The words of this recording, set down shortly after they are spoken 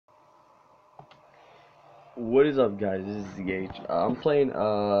What is up, guys? This is ZH. I'm playing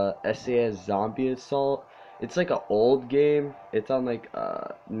SAS Zombie Assault. It's like an old game. It's on like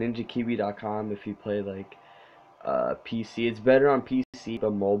ninjakiwi.com if you play like PC. It's better on PC,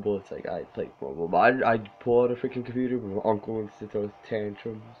 but mobile it's like I play mobile. But I pull out a freaking computer, but my uncle wants to throw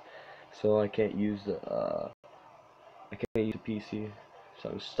tantrums, so I can't use a PC. So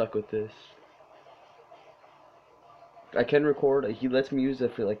I'm stuck with this. I can record. He lets me use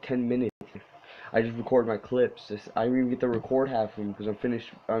it for like 10 minutes. I just record my clips. I don't even get to record half of them because I'm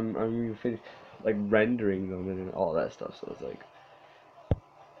finished. I'm even finished like rendering them and all that stuff. So it's like,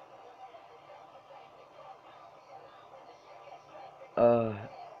 uh,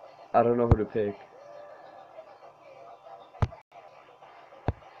 I don't know who to pick.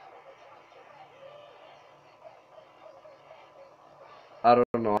 I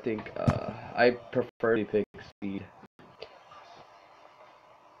don't know. I think I prefer to pick speed.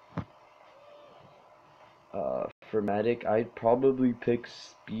 For medic, I'd probably pick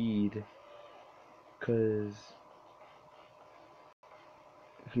speed because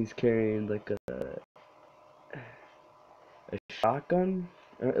he's carrying like a shotgun.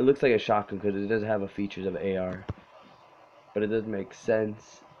 It looks like a shotgun because it doesn't have the features of AR, but it does make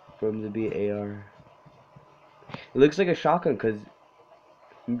sense for him to be AR. It looks like a shotgun because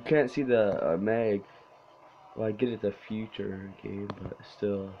you can't see the mag. Well, I get it, the future game, but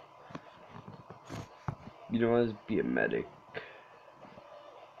still. You know, let's be a medic.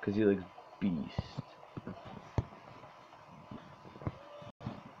 Because he looks beast.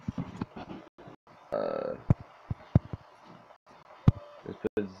 Uh, let's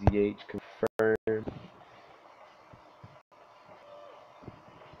put ZH confirm.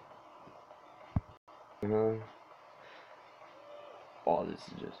 Uh-huh. Oh, this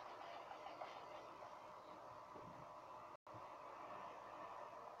is just...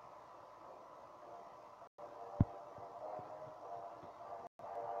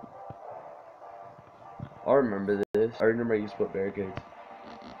 I remember this. I remember I used to put barricades.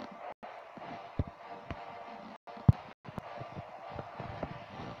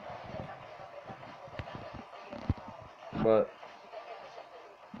 But,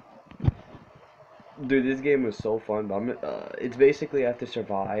 dude, this game was so fun. But it's basically you have to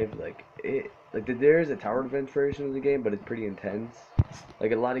survive. There is a tower defense version of the game, but it's pretty intense.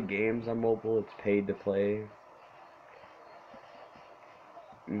 Like a lot of games on mobile, it's paid to play.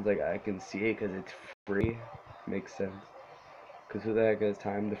 It's like I can see it because it's free. Makes sense. Because who the heck has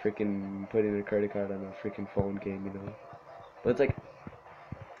time to freaking put in a credit card on a freaking phone game, you know? But it's like,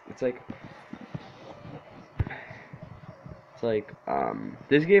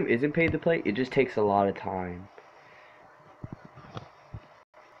 this game isn't paid to play. It just takes a lot of time.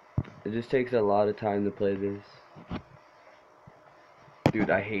 It just takes a lot of time to play this. Dude,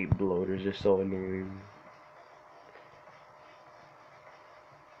 I hate bloaters. They're so annoying.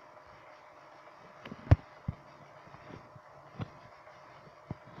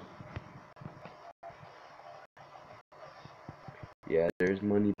 Yeah, there's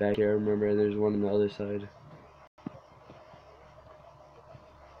money back here. Remember, there's one on the other side.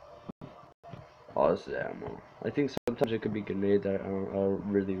 Oh, this is ammo. I think sometimes it could be grenades. I don't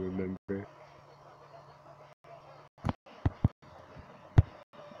really remember.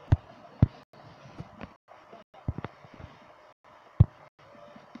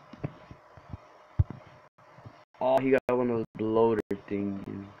 Oh, he got one of those bloater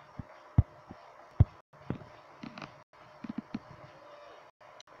things.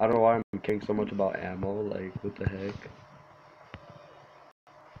 I don't know why I'm caring so much about ammo. Like, what the heck?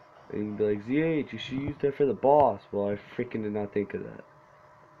 And you'd be like, ZH, you should use that for the boss. Well, I freaking did not think of that.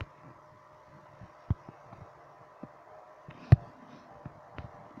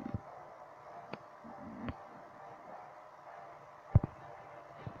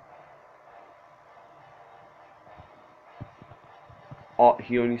 Oh,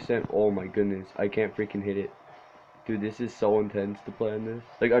 he only sent, oh my goodness, I can't freaking hit it. Dude, this is so intense to play on this.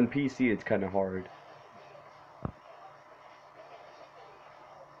 Like, on PC, it's kind of hard.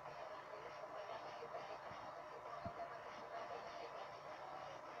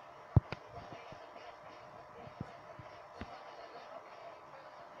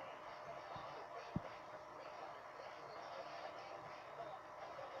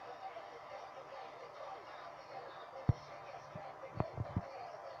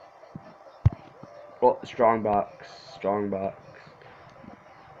 Oh, strong box, strong box.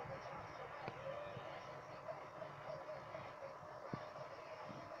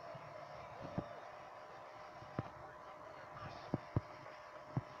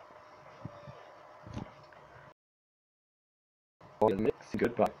 Oh, mix,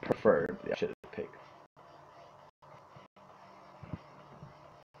 good box, preferred. Yeah, I should have picked.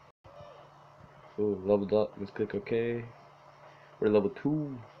 Ooh, leveled up. Let's click OK. We're level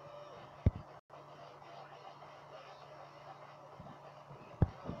 2.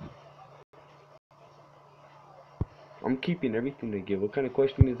 I'm keeping everything they get. What kind of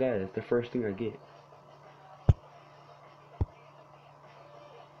question is that? It's the first thing I get.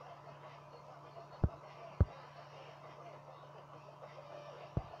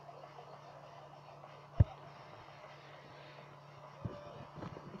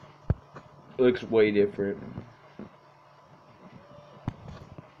 It looks way different.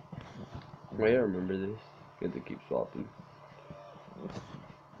 Wait, I remember this. You have to keep swapping.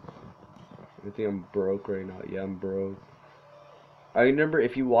 I think I'm broke right now. Yeah, I'm broke. I remember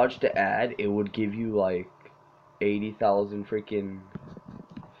if you watched the ad, it would give you like 80,000 freaking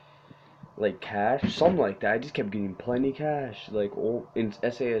like cash, something like that. I just kept getting plenty cash, like in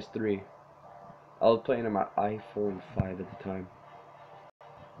SAS 3. I was playing on my iPhone 5 at the time.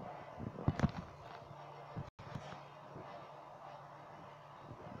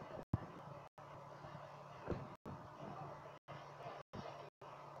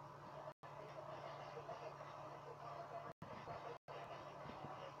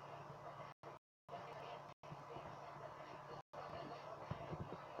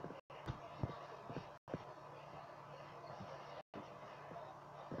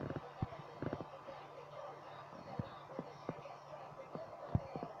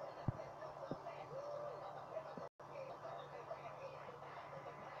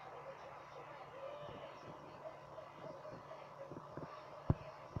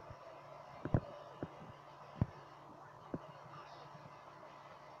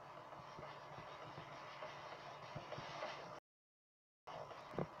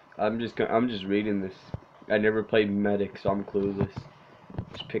 I'm just reading this. I never played Medic, so I'm clueless.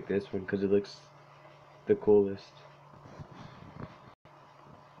 Just pick this one because it looks the coolest.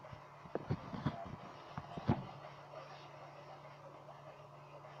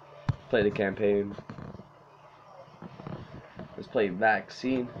 Play the campaign. Let's play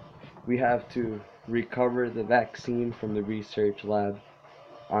vaccine. We have to recover the vaccine from the research lab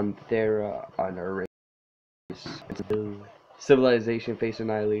on our race. Civilization face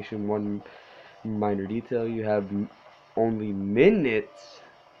annihilation. One minor detail: you have only minutes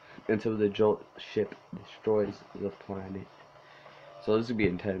until the jolt ship destroys the planet. So this would be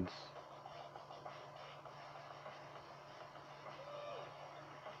intense.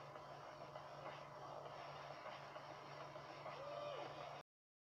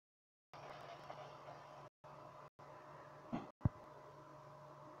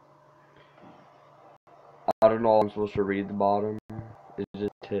 I don't know if I'm supposed to read the bottom. It's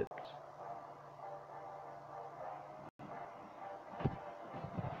just tips.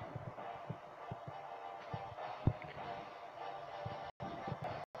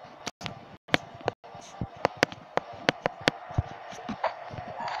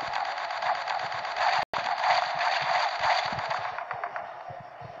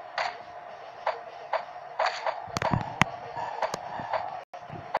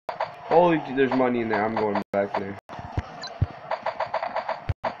 Holy, there's money in there. I'm going back there.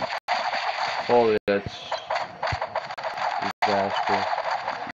 Holy, that's disaster.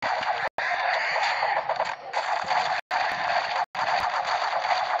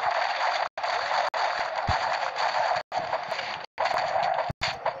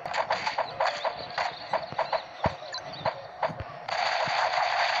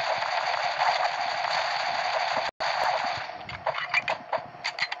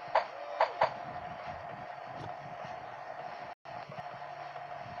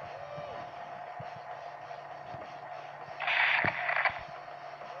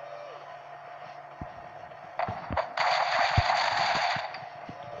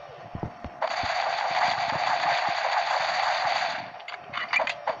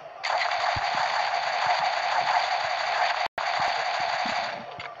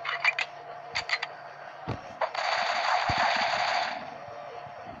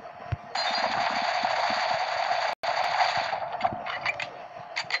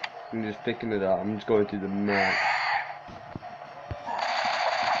 I'm just picking it up. I'm just going through the map.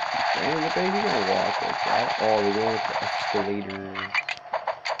 Damn, what the heck are you gonna walk like that? Oh, we're going with the escalator.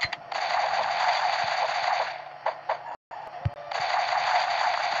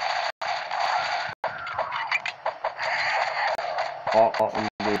 Oh, I'm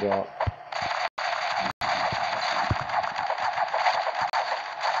gonna go up.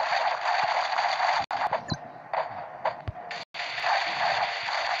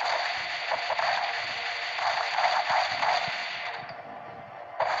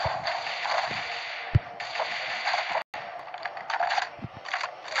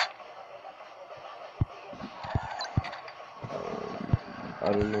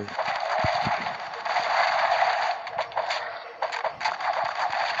 I don't know.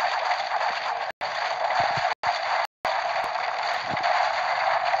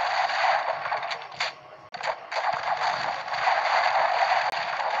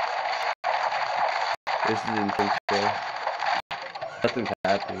 This is intense, bro. Nothing's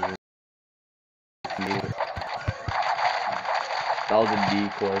happening. It's me. That was a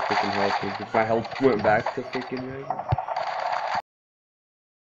decoy, freaking health. My health went back to freaking regular.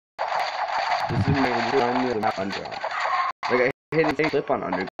 This is my remind me of the map underground. Like I hit a clip on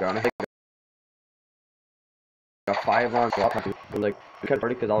underground. I think I got 5 on swap. Like it kept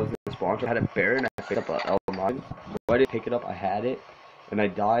hurting because I was in the spawn. So I had a bear and I picked up a L mine. So I didn't pick it up. I had it and I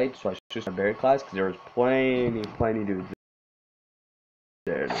died. So I switched my bear class because there was plenty dudes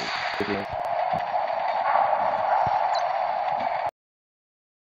there. Dude.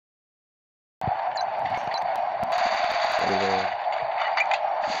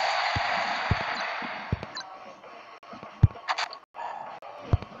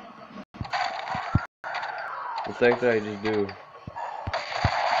 What the heck did I just do?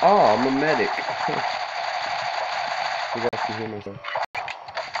 Oh, I'm a medic. You guys can hear myself.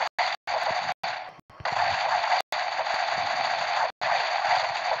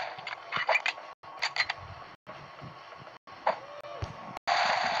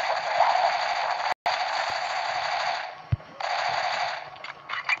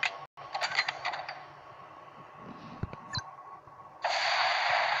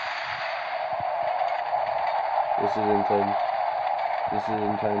 This is intense. This is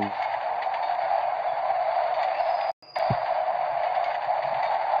intense.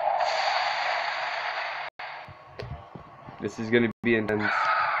 This is gonna be intense.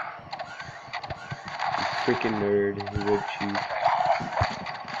 You freaking nerd who would cheat.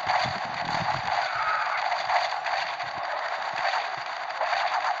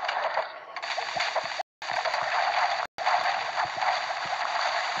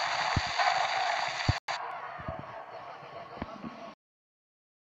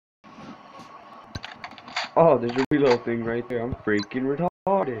 Oh, there's a reload thing right there. I'm freaking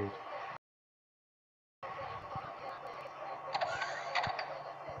retarded.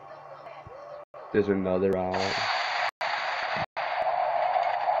 There's another route.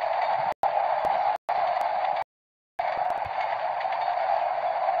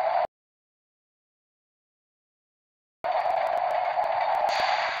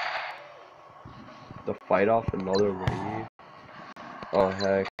 To fight off another wave. Oh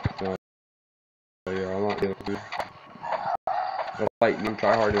heck no. Oh, yeah, I'm not doing it, dude. Don't fight me,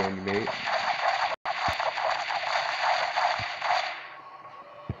 try harder on you, mate.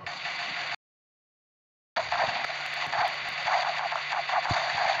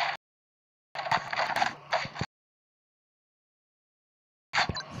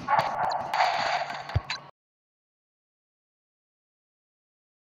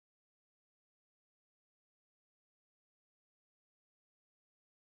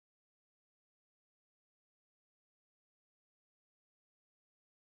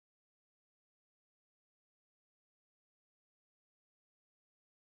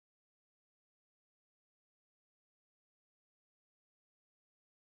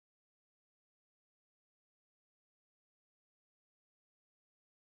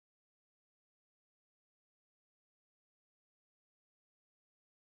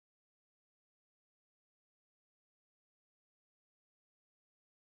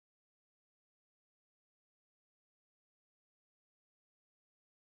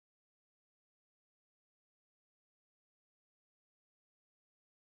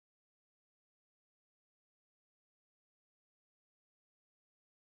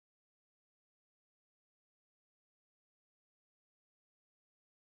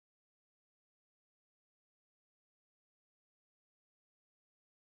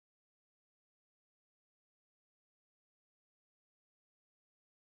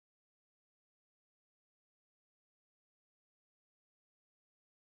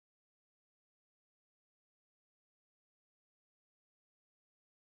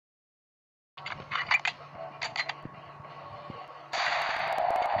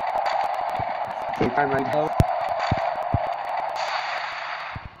 Anytime I help,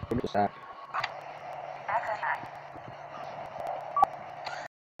 I'm just sack.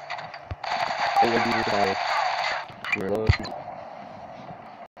 It would be retarded. Reload.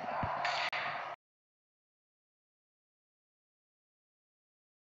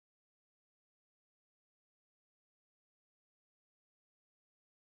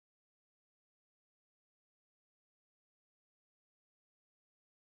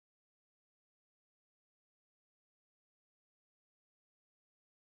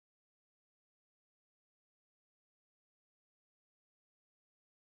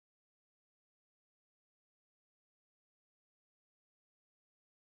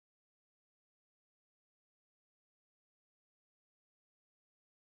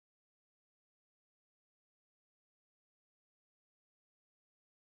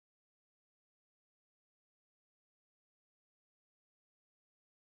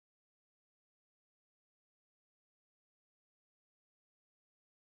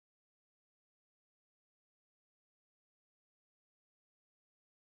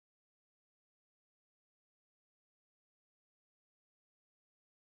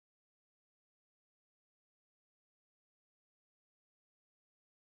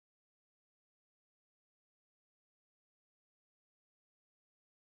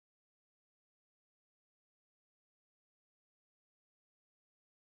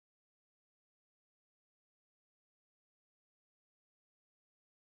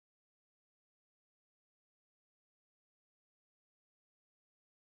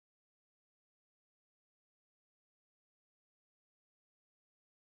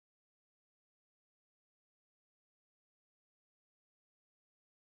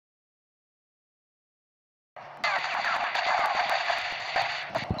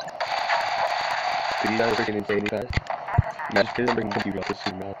 Could you guys freaking insanely fast? Yeah, just didn't bring the computer up this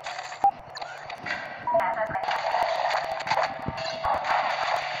soon, man.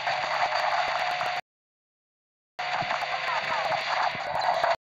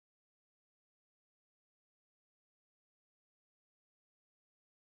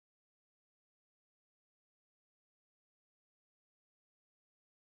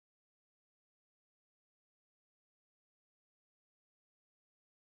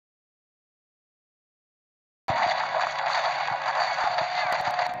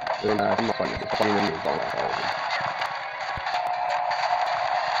 I'm not funny. It's funny when you're all that.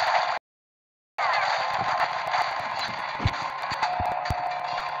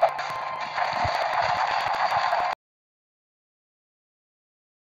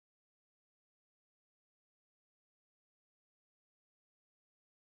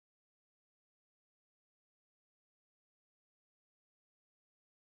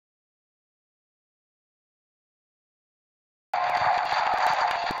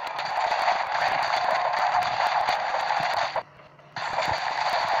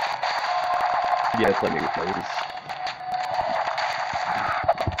 Yeah, plenty of plays.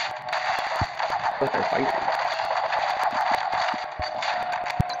 But they're fighting.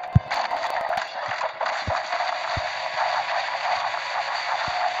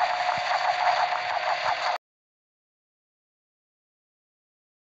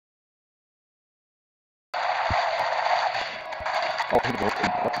 Oh, he broke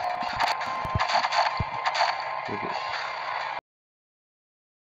him up. Okay.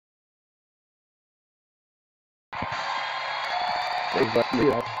 They left me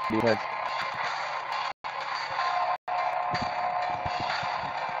up because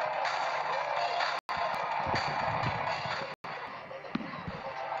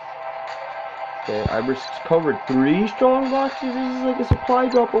okay, I recovered 3 strong boxes. This is like a supply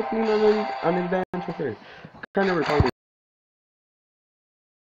drop opening on an advanced for her. Kind of retarded.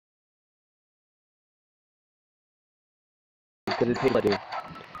 Because it takes like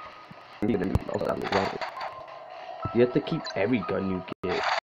you have to keep every gun you get.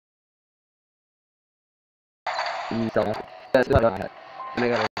 You sell that. That's what I had. And I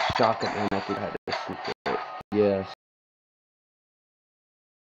got a shotgun and I think I had a super. Yeah,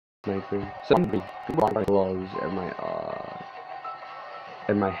 sniper. Somebody bought my gloves and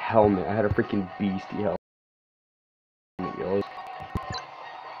my helmet. I had a freaking beastie helmet, yo.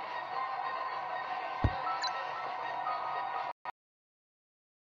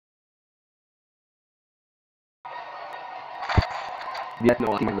 Yeah,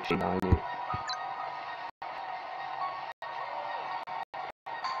 no, I'm machine on it.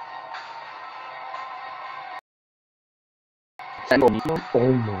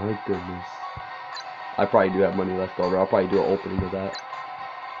 Oh my goodness. I probably do have money left over. I'll probably do an opening of that.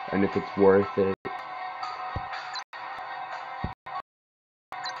 And if it's worth it.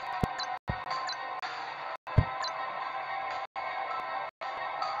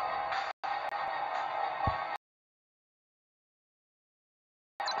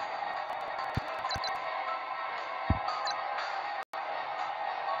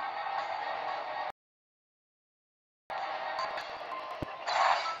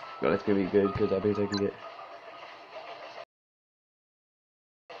 No, that's gonna be good because that means I can get.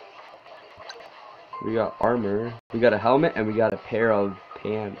 We got armor, we got a helmet, and we got a pair of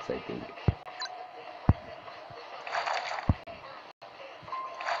pants, I think.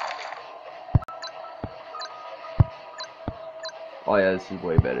 Oh yeah, this is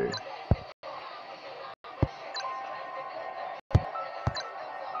way better.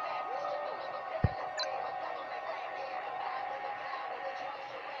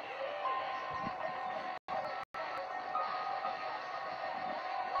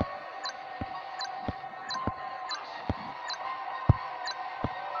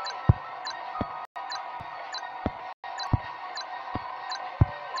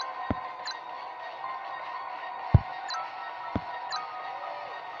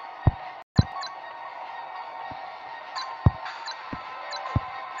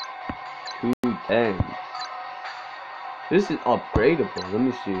 And this is upgradable. Let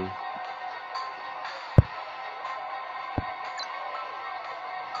me see.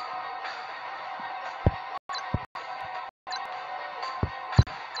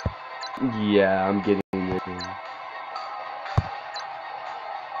 Yeah, I'm getting it.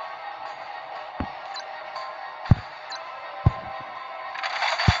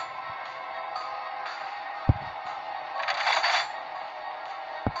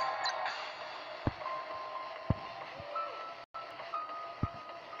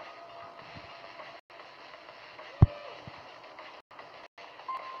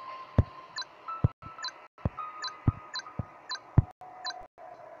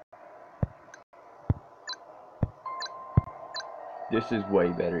 This is way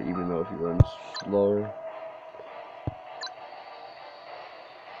better, even though if you run slower.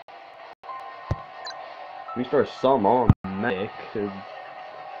 We start some on mech.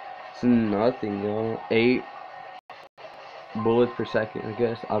 It's nothing, yo. 8 bullets per second, I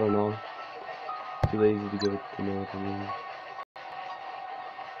guess. I don't know. Too lazy to give it to know what I mean.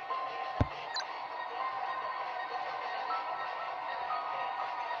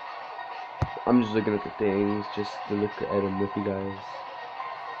 I'm just looking at the things, just to look at them with you guys.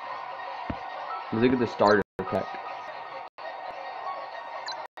 Look at the starter pack.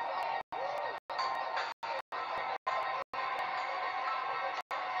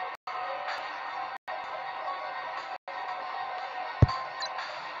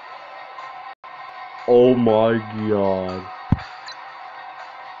 Oh my god.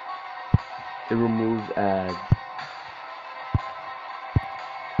 It removes ads.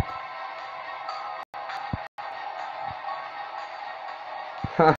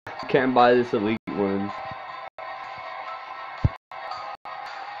 Can't buy this elite one.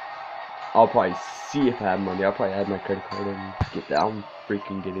 I'll probably see if I have money. I'll probably add my credit card and get that. I'm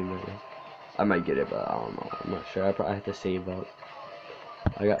freaking getting there. I might get it, but I don't know. I'm not sure. I probably have to save up.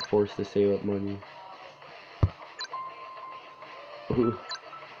 I got forced to save up money. Ooh.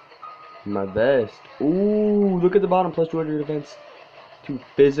 My best. Ooh, look at the bottom. Plus 200 defense to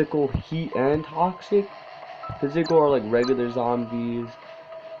physical, heat, and toxic. Physical are like regular zombies.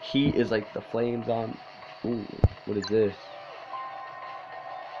 Heat is like the flames on. Ooh, what is this?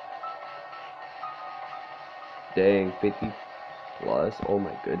 Dang, 50 plus. Oh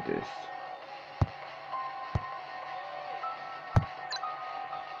my goodness.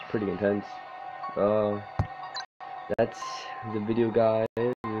 It's pretty intense. That's the video, guys.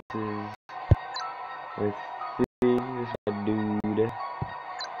 This is my thing. This is my dude.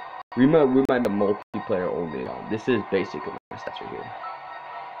 We might have multiplayer only on. This is basically my stats right here.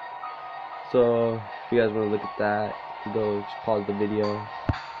 So if you guys want to look at that, you go just pause the video.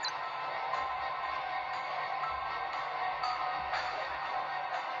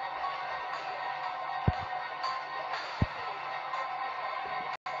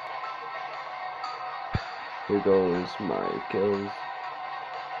 Here goes my kills.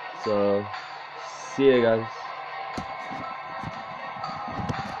 So see ya, guys.